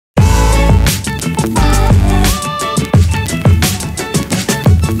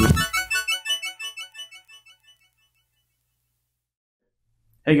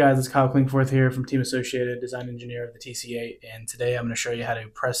Hey guys, it's Kyle Klingforth here from Team Associated, Design Engineer of the TC8, and today I'm going to show you how to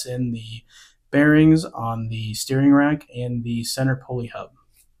press in the bearings on the steering rack and the center pulley hub.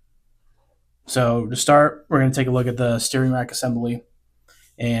 So to start, we're going to take a look at the steering rack assembly,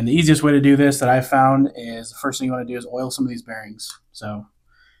 and the easiest way to do this that I found is the first thing you want to do is oil some of these bearings. So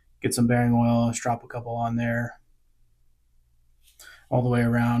get some bearing oil, just drop a couple on there all the way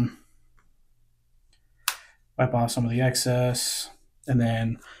around, wipe off some of the excess, and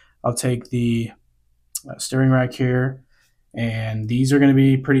then I'll take the steering rack here, and these are going to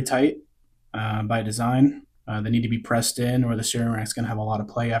be pretty tight by design. They need to be pressed in or the steering rack's going to have a lot of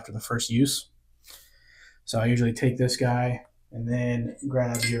play after the first use. So I usually take this guy and then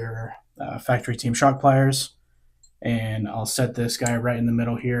grab your factory team shock pliers, and I'll set this guy right in the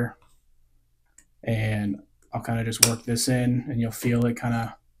middle here, and I'll kind of just work this in, and you'll feel it kind of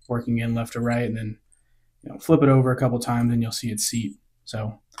working in left to right, and then flip it over a couple times and you'll see it seat.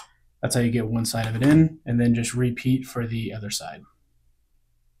 So that's how you get one side of it in, and then just repeat for the other side.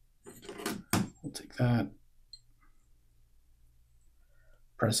 We'll take that,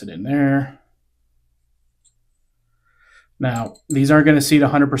 press it in there. Now, these aren't going to seat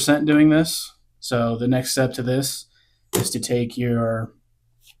 100% doing this, so the next step to this is to take your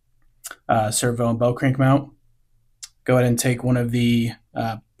servo and bell crank mount, go ahead and take one of the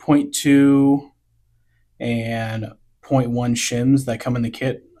 0.2 and 0.1 shims that come in the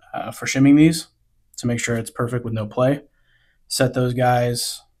kit for shimming these to make sure it's perfect with no play. Set those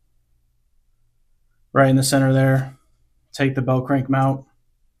guys right in the center there. Take the bell crank mount.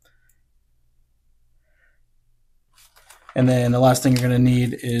 And then the last thing you're going to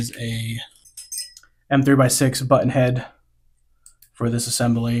need is a M3x6 button head for this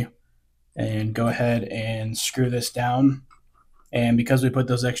assembly. And go ahead and screw this down. And because we put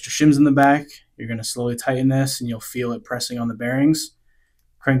those extra shims in the back, you're going to slowly tighten this and you'll feel it pressing on the bearings.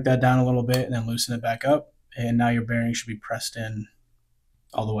 Crank that down a little bit and then loosen it back up. And now your bearing should be pressed in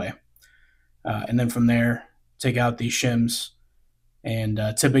all the way. And then from there, take out these shims. And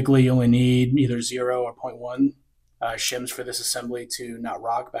typically you only need either 0 or 0.1 shims for this assembly to not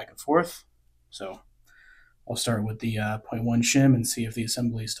rock back and forth. So I'll start with the 0.1 shim and see if the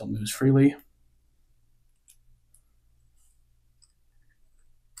assembly still moves freely.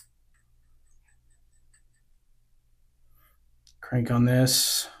 Crank on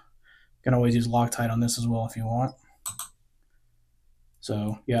this. You can always use Loctite on this as well if you want.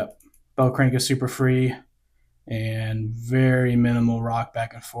 So yeah, bell crank is super free and very minimal rock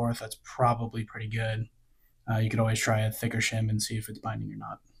back and forth. That's probably pretty good. You could always try a thicker shim and see if it's binding or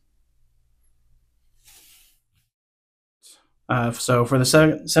not. So for the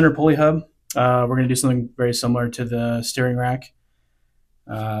center pulley hub, we're going to do something very similar to the steering rack.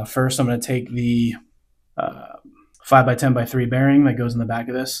 First, I'm going to take the 5x10x3 bearing that goes in the back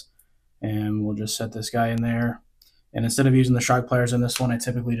of this, and we'll just set this guy in there. And instead of using the shock pliers in this one, I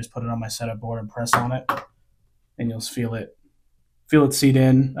typically just put it on my setup board and press on it, and you'll feel it seat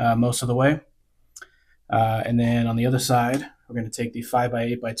in most of the way. And then on the other side, we're going to take the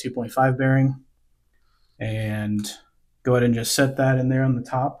 5x8x2.5 bearing and go ahead and just set that in there on the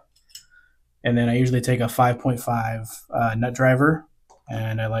top. And then I usually take a 5.5 nut driver,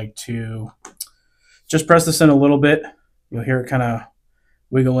 and I like to just press this in a little bit. You'll hear it kind of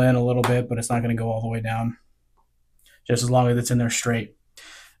wiggle in a little bit, but it's not going to go all the way down, just as long as it's in there straight.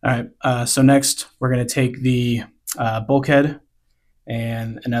 All right, so next we're going to take the bulkhead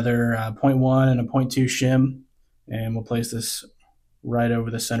and another 0.1 and a 0.2 shim, and we'll place this right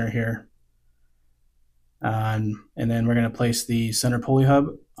over the center here. And then we're going to place the center pulley hub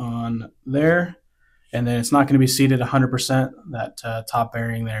on there, and then it's not going to be seated 100%, that top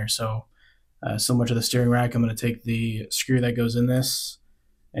bearing there. So similar to the steering rack, I'm going to take the screw that goes in this,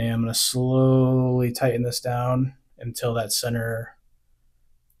 and I'm going to slowly tighten this down until that center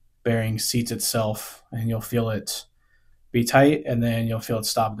bearing seats itself, and you'll feel it be tight, and then you'll feel it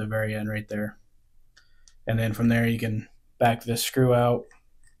stop at the very end right there. And then from there you can back this screw out,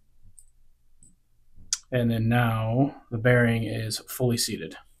 and then now the bearing is fully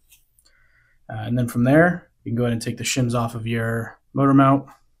seated. And then from there you can go ahead and take the shims off of your motor mount.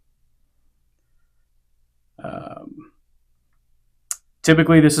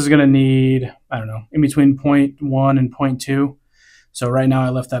 Typically this is going to need, I don't know, in between 0.1 and 0.2. So right now I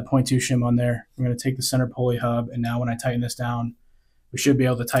left that 0.2 shim on there. I'm going to take the center pulley hub, and now when I tighten this down, we should be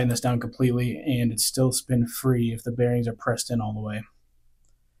able to tighten this down completely, and it's still spin free if the bearings are pressed in all the way.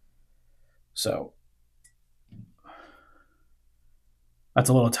 So that's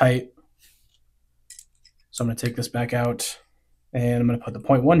a little tight. So I'm going to take this back out, and I'm going to put the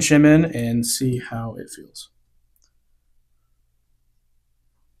 0.1 shim in and see how it feels.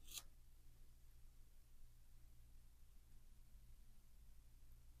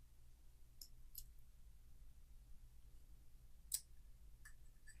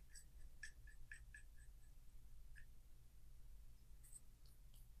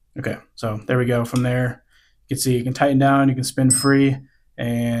 Okay, so there we go. From there, you can see you can tighten down, you can spin free,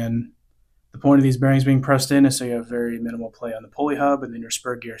 and the point of these bearings being pressed in is so you have very minimal play on the pulley hub, and then your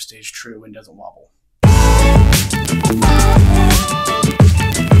spur gear stays true and doesn't wobble.